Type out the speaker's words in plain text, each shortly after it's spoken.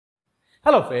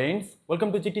Hello friends,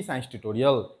 welcome to GT Science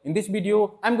tutorial. In this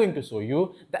video, I'm going to show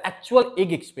you the actual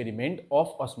egg experiment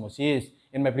of osmosis.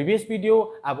 In my previous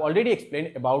video, I've already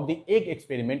explained about the egg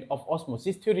experiment of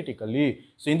osmosis theoretically.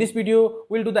 So in this video,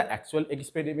 we'll do the actual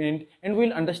experiment and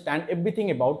we'll understand everything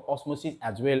about osmosis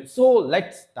as well. So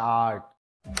let's start.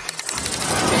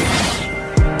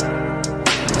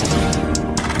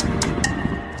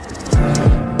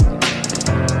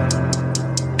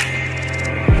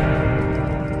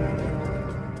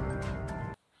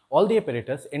 All the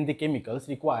apparatus and the chemicals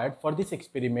required for this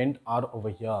experiment are over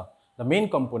here. The main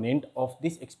component of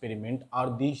this experiment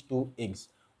are these two eggs.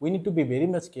 We need to be very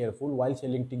much careful while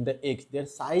selecting the eggs. Their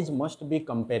size must be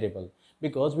comparable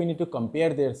because we need to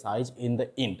compare their size in the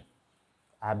end.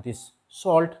 I have this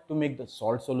salt to make the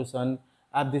salt solution.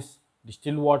 I have this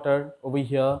distilled water over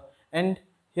here, and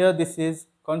here this is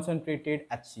concentrated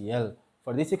HCl.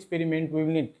 For this experiment, we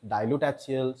will need dilute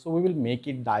HCl, so we will make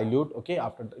it dilute, okay,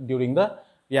 after during the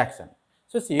reaction.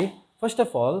 So see, first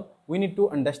of all, we need to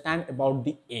understand about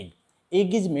the egg.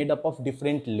 Egg is made up of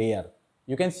different layer.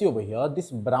 You can see over here,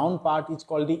 this brown part is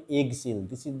called the egg shell.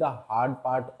 This is the hard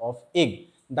part of egg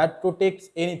that protects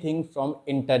anything from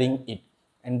entering it,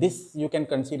 and this you can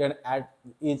consider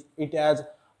it as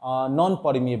a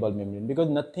non-permeable membrane because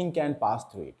nothing can pass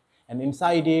through it, and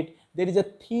inside it there is a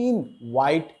thin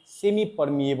white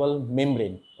semi-permeable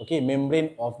membrane, okay,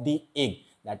 membrane of the egg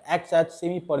that acts as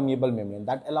semi-permeable membrane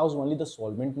that allows only the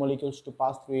solvent molecules to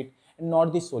pass through it and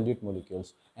not the solute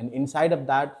molecules. And inside of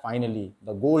that, finally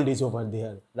the gold is over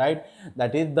there, right?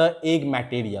 That is the egg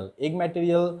material. Egg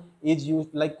material is used,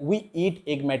 like we eat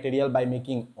egg material by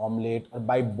making omelette or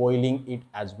by boiling it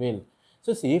as well.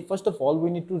 So see, first of all, we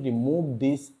need to remove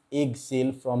this egg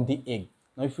shell from the egg.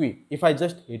 Now if I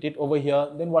just hit it over here,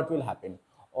 then what will happen?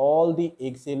 All the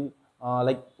egg shell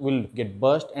will get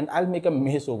burst and I'll make a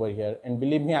mess over here, and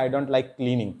believe me, I don't like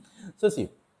cleaning. So see,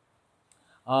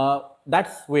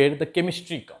 that's where the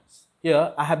chemistry comes.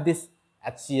 Here I have this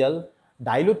HCl.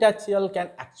 Dilute HCl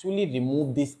can actually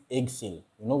remove this egg shell.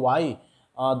 You know why?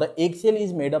 The egg shell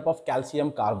is made up of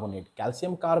calcium carbonate.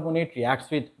 Calcium carbonate reacts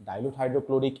with dilute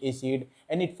hydrochloric acid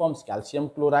and it forms calcium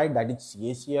chloride, that is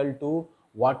CaCl2,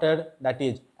 water, that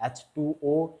is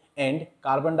H2O, and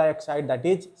carbon dioxide, that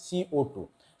is CO2.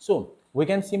 So we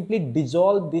can simply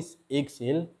dissolve this egg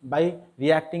shell by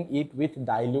reacting it with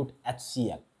dilute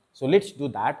HCl. So let's do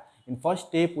that. In first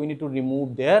step, we need to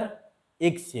remove their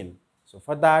egg shell. So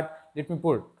for that, let me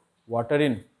put water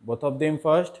in both of them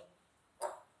first.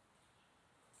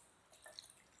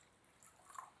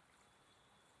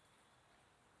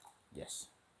 Yes.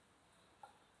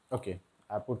 Okay,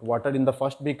 I put water in the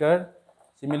first beaker.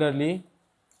 Similarly,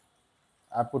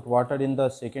 I put water in the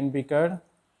second beaker.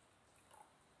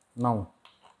 Now,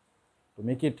 to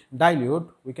make it dilute,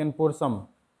 we can pour some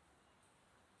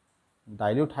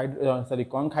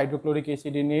conc hydrochloric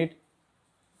acid in it.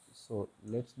 So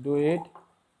let's do it.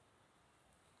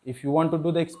 If you want to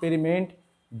do the experiment,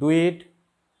 do it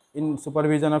in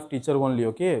supervision of teacher only,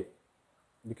 okay?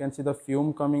 You can see the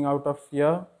fume coming out of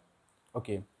here.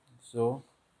 Okay, so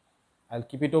I'll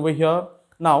keep it over here.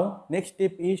 Now next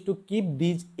step is to keep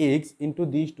these eggs into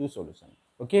these two solutions,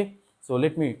 okay? So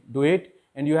let me do it,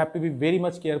 and you have to be very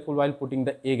much careful while putting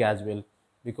the egg as well,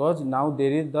 because now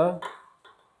there is the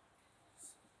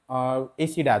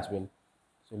acid as well.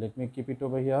 So let me keep it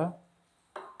over here.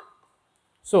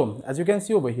 So as you can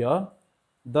see over here,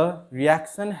 the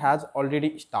reaction has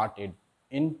already started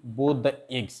in both the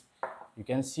eggs. You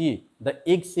can see the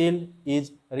egg shell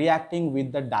is reacting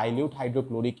with the dilute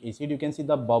hydrochloric acid. You can see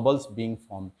the bubbles being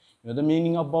formed. You know the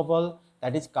meaning of bubble?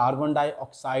 That is carbon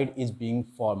dioxide is being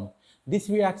formed. This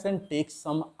reaction takes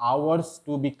some hours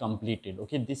to be completed.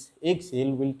 Okay, this egg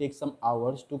shell will take some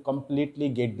hours to completely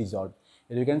get dissolved.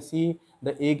 As you can see,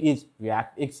 the egg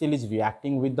shell is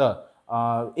reacting with the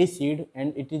acid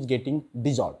and it is getting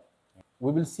dissolved.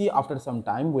 We will see after some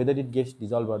time whether it gets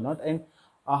dissolved or not, and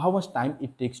how much time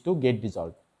it takes to get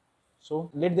dissolved.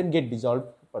 So let them get dissolved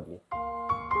properly.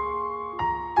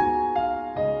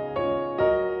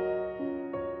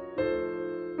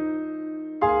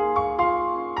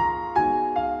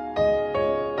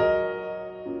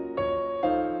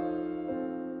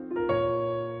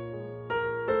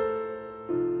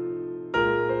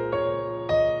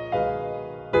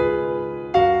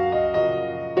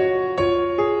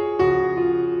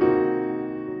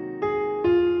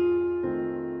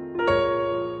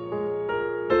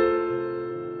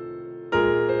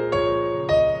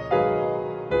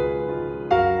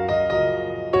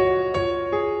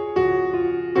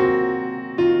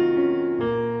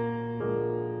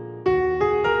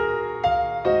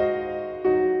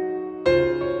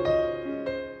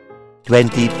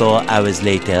 24 hours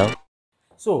later.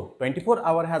 So 24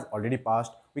 hour has already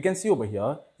passed. We can see over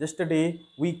here, yesterday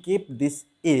we kept this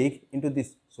egg into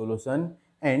this solution,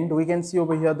 and we can see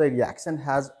over here the reaction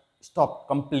has stopped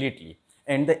completely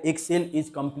and the egg shell is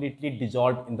completely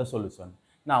dissolved in the solution.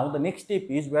 Now the next step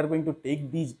is we are going to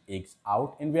take these eggs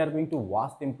out and we are going to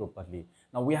wash them properly.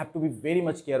 Now we have to be very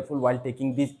much careful while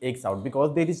taking these eggs out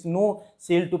because there is no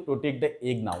shell to protect the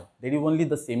egg now. There is only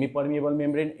the semi-permeable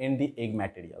membrane and the egg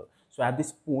material. So I have this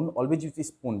spoon, always use this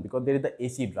spoon because there is the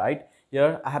acid, right?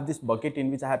 Here I have this bucket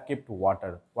in which I have kept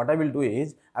water. What I will do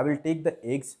is I will take the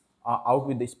eggs out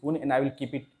with the spoon and I will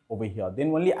keep it over here.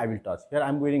 Then only I will touch. Here I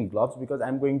am wearing gloves because I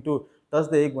am going to touch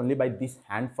the egg only by this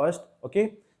hand first.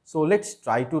 Okay. So let's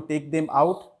try to take them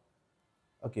out.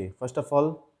 Okay. First of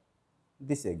all,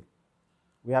 this egg.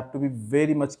 We have to be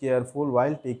very much careful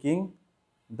while taking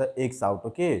the eggs out.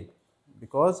 Okay.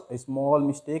 Because a small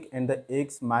mistake and the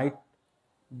eggs might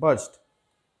burst.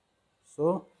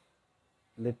 So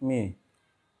let me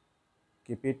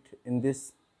keep it in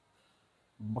this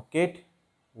bucket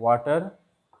water.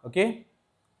 Okay,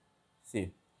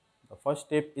 see, the first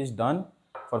step is done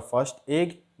for first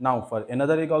egg. Now for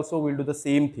another egg also we'll do the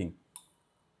same thing.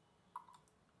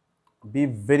 Be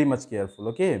very much careful.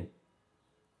 Okay,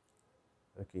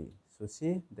 so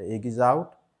see, the egg is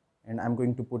out and I'm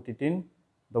going to put it in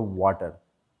the water.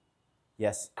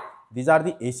 Yes, these are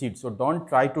the acids, so don't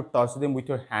try to touch them with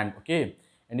your hand. Okay,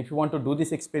 and if you want to do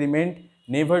this experiment,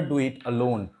 never do it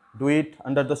alone. Do it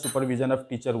under the supervision of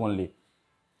teacher only.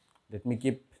 Let me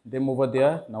keep them over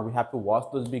there. Now we have to wash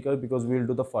those beakers because we will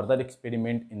do the further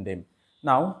experiment in them.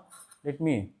 Now let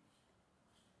me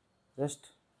just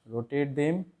rotate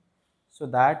them so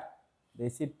that the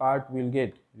acid part will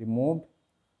get removed.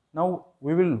 Now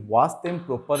we will wash them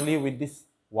properly with this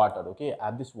water. Okay,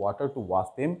 add this water to wash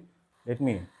them. Let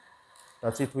me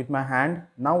touch it with my hand.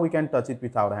 Now we can touch it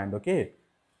with our hand. Okay,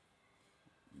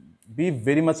 be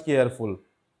very much careful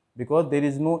because there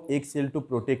is no eggshell to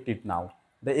protect it now.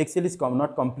 The eggshell is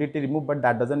not completely removed, but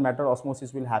that doesn't matter.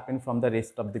 Osmosis will happen from the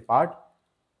rest of the part.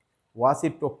 Wash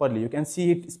it properly. You can see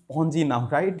it spongy now,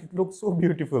 right? It looks so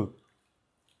beautiful.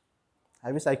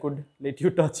 I wish I could let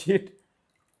you touch it.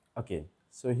 Okay,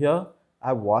 so here I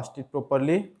have washed it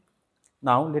properly.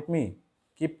 Now let me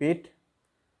keep it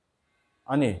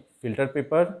on a filter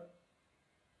paper.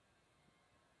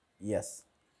 Yes,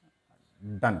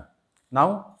 done.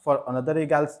 Now for another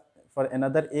egg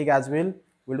as well,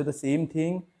 we'll do the same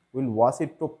thing. We'll wash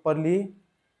it properly.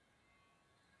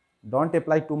 Don't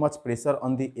apply too much pressure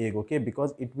on the egg, okay,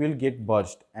 because it will get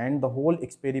burst and the whole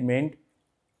experiment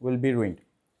will be ruined.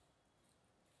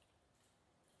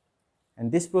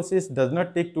 And this process does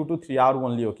not take 2 to 3 hours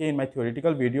only. Okay, in my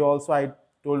theoretical video also I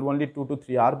told only 2 to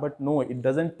 3 hours, but no, it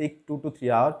doesn't take 2 to 3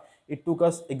 hours. It took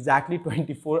us exactly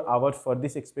 24 hours for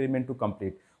this experiment to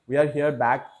complete. We are here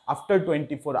back after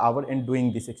 24 hours and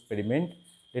doing this experiment.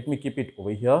 Let me keep it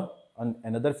over here on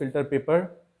another filter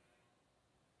paper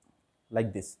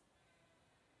like this.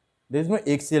 There is no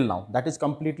eggshell now. That is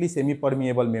completely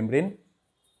semi-permeable membrane.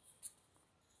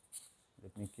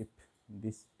 Let me keep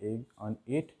this egg on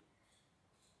it.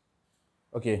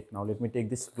 Okay, now let me take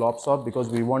this gloves off because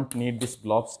we won't need this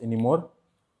gloves anymore.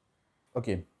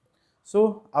 Okay,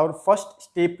 so our first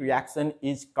step reaction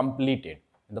is completed.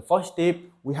 In the first step,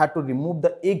 we had to remove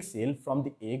the eggshell from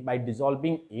the egg by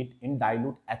dissolving it in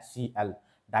dilute HCl.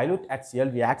 Dilute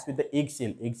HCl reacts with the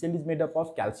eggshell. Eggshell is made up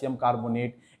of calcium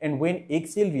carbonate, and when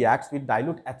eggshell reacts with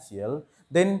dilute HCl,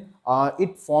 then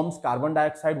it forms carbon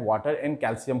dioxide, water and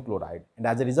calcium chloride. And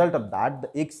as a result of that,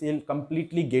 the eggshell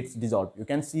completely gets dissolved. You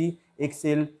can see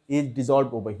eggshell is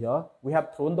dissolved over here. We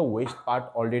have thrown the waste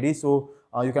part already, so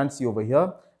you can see over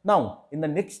here. Now, in the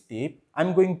next step,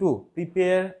 I'm going to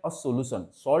prepare a solution,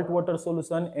 salt water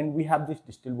solution, and we have this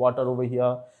distilled water over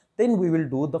here. Then we will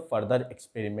do the further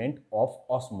experiment of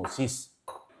osmosis.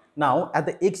 Now, as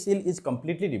the eggshell is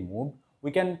completely removed, we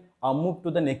can move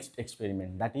to the next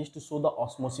experiment, that is to show the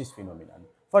osmosis phenomenon.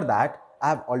 For that, I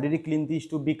have already cleaned these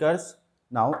two beakers.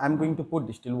 Now, I'm going to put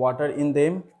distilled water in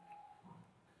them.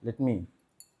 Let me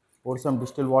pour some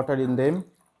distilled water in them.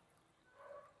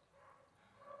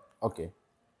 Okay,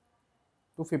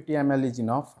 250 ml is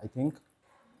enough, I think.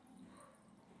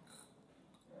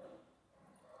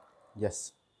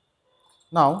 Yes.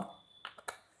 Now,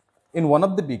 in one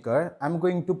of the beaker, I'm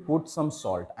going to put some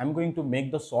salt. I'm going to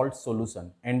make the salt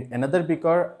solution. And another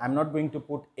beaker, I'm not going to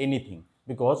put anything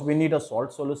because we need a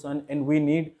salt solution and we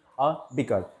need a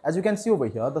beaker. As you can see over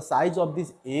here, the size of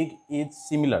this egg is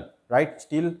similar, right?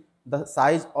 Still, the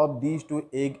size of these two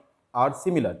eggs are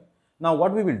similar. Now,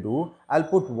 what we will do, I'll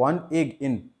put one egg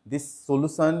in this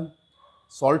solution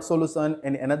salt solution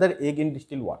and another egg in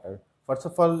distilled water. First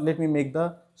of all, let me make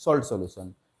the salt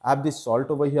solution. I have this salt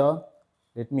over here.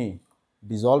 Let me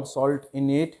dissolve salt in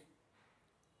it.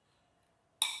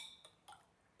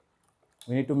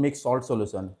 We need to make salt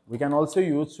solution. We can also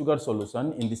use sugar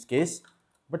solution in this case,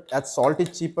 but as salt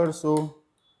is cheaper, so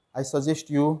I suggest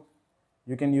you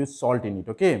can use salt in it.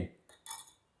 Okay,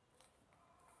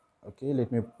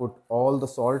 let me put all the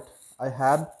salt I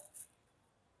have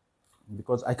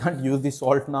because I can't use the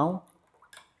salt now.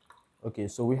 Okay,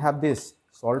 so we have this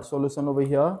salt solution over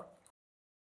here.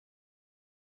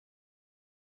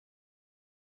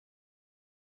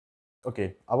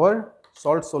 Okay, our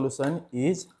salt solution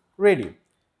is ready.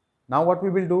 Now what we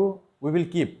will do, we will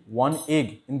keep one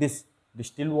egg in this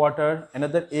distilled water,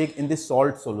 another egg in this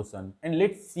salt solution, and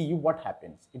let's see what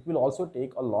happens. It will also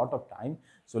take a lot of time,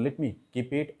 so let me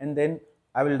keep it and then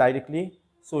I will directly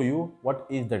show you what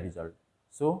is the result.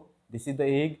 So this is the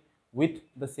egg with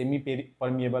the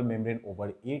semi-permeable membrane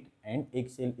over it, and egg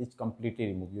shell is completely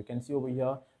removed. You can see over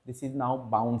here, this is now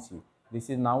bouncy. This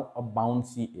is now a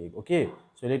bouncy egg. Okay,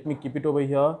 so let me keep it over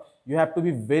here. You have to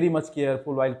be very much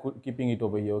careful while keeping it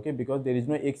over here, okay, because there is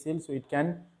no egg shell, so it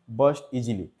can burst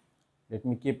easily. Let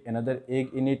me keep another egg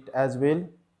in it as well.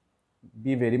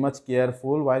 Be very much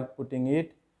careful while putting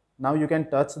it. Now you can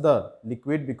touch the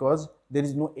liquid because there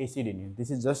is no acid in it.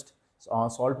 This is just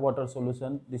salt water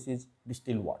solution. This is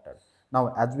distilled water.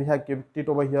 Now as we have kept it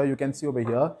over here, you can see over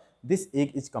here, this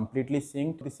egg is completely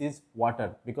synced. This is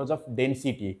water because of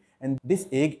density, and this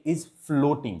egg is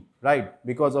floating, right,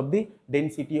 because of the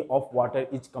density of water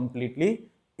is completely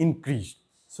increased.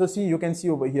 So see, you can see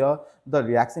over here, the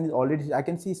reaction is already, I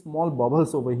can see small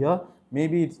bubbles over here.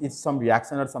 Maybe it's some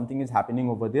reaction or something is happening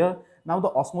over there. Now the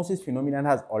osmosis phenomenon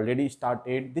has already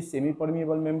started. This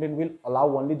semi-permeable membrane will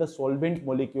allow only the solvent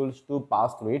molecules to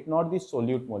pass through it, not the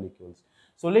solute molecules.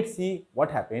 So let's see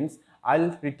what happens.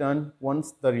 I'll return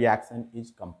once the reaction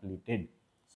is completed.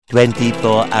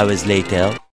 24 hours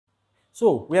later.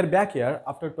 So we are back here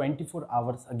after 24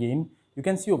 hours again. You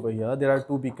can see over here there are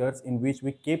two beakers in which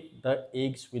we kept the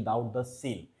eggs without the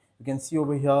shell. You can see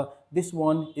over here, this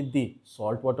one is the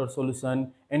salt water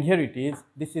solution, and here it is,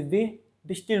 this is the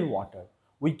distilled water.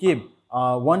 We keep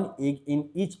one egg in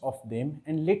each of them,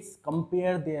 and let's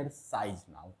compare their size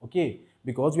now, okay,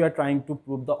 because we are trying to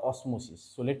prove the osmosis.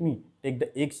 So let me take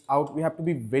the eggs out. We have to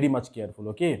be very much careful,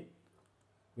 okay.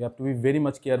 We have to be very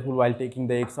much careful while taking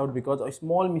the eggs out because a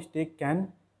small mistake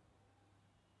can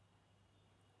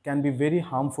be very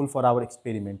harmful for our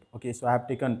experiment. Okay, so I have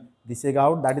taken this egg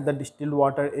out, that is the distilled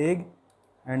water egg,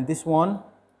 and this one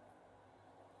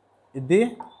is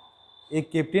the egg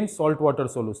kept in salt water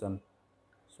solution.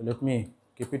 So let me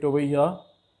keep it over here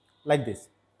like this.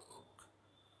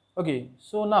 Okay,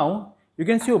 so now you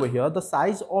can see over here the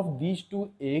size of these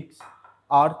two eggs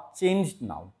are changed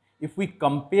now. If we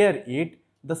compare it,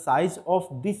 the size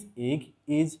of this egg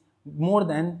is more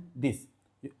than this,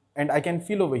 and I can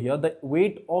feel over here the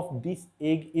weight of this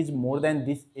egg is more than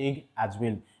this egg as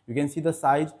well. You can see the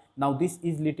size. Now this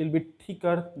is little bit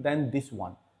thicker than this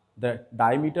one. The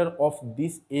diameter of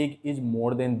this egg is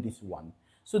more than this one.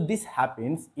 So this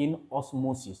happens in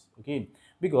osmosis, okay,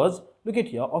 because look at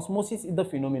here, osmosis is the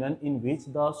phenomenon in which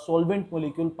the solvent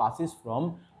molecule passes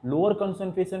from lower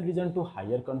concentration region to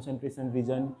higher concentration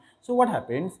region. So what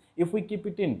happens if we keep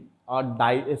it in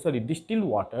distilled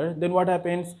water, then what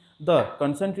happens, the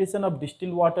concentration of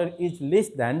distilled water is less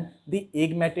than the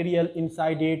egg material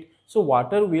inside it. So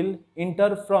water will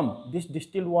enter from this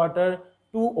distilled water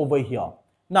to over here.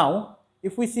 Now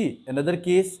if we see another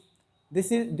case,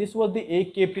 this was the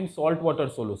egg kept in salt water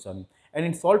solution, and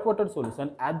in salt water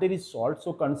solution, as there is salt,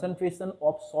 so concentration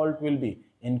of salt will be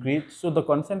increased. So the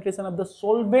concentration of the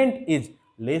solvent is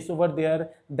less over there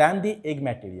than the egg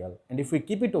material, and if we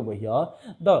keep it over here,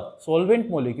 the solvent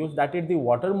molecules, that is the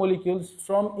water molecules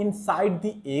from inside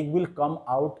the egg, will come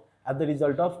out as the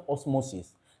result of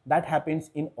osmosis. That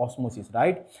happens in osmosis,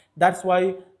 right? That's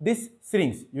why this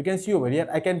shrinks. You can see over here,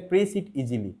 I can press it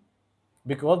easily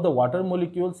because the water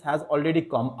molecules has already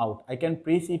come out. I can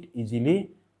press it easily.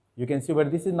 You can see where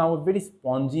this is now a very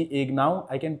spongy egg. Now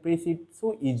I can press it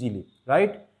so easily,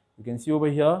 right? You can see over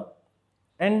here.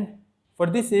 And for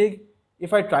this egg,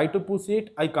 if I try to push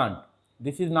it, I can't.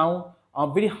 This is now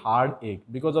a very hard egg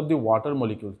because of the water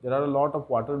molecules. There are a lot of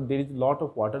water, there is a lot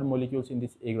of water molecules in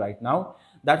this egg right now.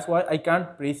 That's why I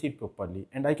can't press it properly,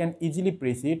 and I can easily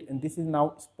press it, and this is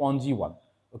now spongy one.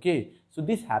 Okay, so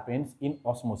this happens in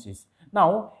osmosis.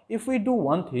 Now if we do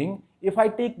one thing, if I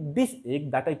take this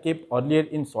egg that I kept earlier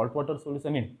in salt water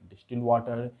solution in distilled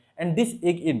water and this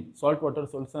egg in salt water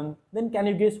solution, then can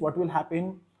you guess what will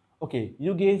happen? Okay,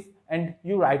 you guess and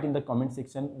you write in the comment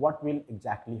section what will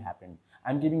exactly happen.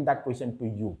 I'm giving that question to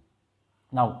you.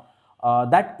 Now,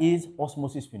 that is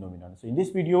osmosis phenomenon. So in this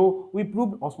video, we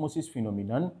proved osmosis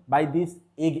phenomenon by this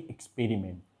egg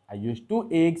experiment. I used 2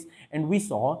 eggs and we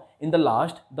saw in the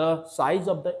last the size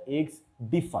of the eggs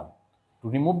differ. To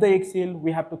remove the HCl,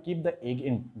 we have to keep the egg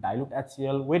in dilute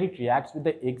HCl where it reacts with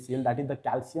the HCl, that is the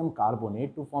calcium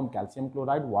carbonate, to form calcium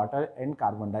chloride, water and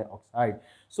carbon dioxide.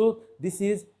 So this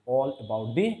is all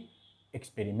about the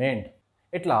experiment.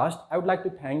 At last, I would like to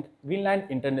thank Greenland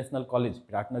International College,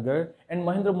 Biratnagar and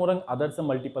Mahendra Moran Adarsa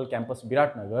Multiple Campus,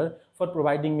 Biratnagar for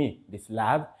providing me this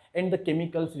lab and the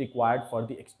chemicals required for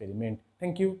the experiment.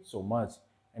 Thank you so much.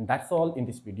 And that's all in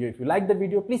this video. If you like the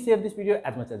video, please share this video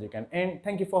as much as you can. And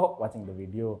thank you for watching the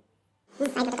video.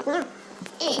 Okay,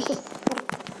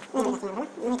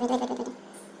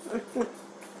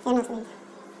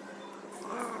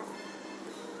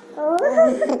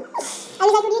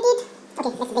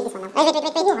 let's break this one now. Wait. You want me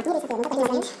to say you are taking one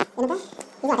of you. Look at here.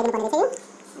 Now, I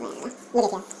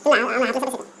have to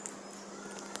set it.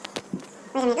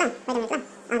 Wait a minute.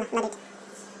 Not it.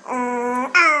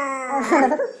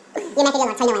 You might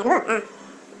take a lot.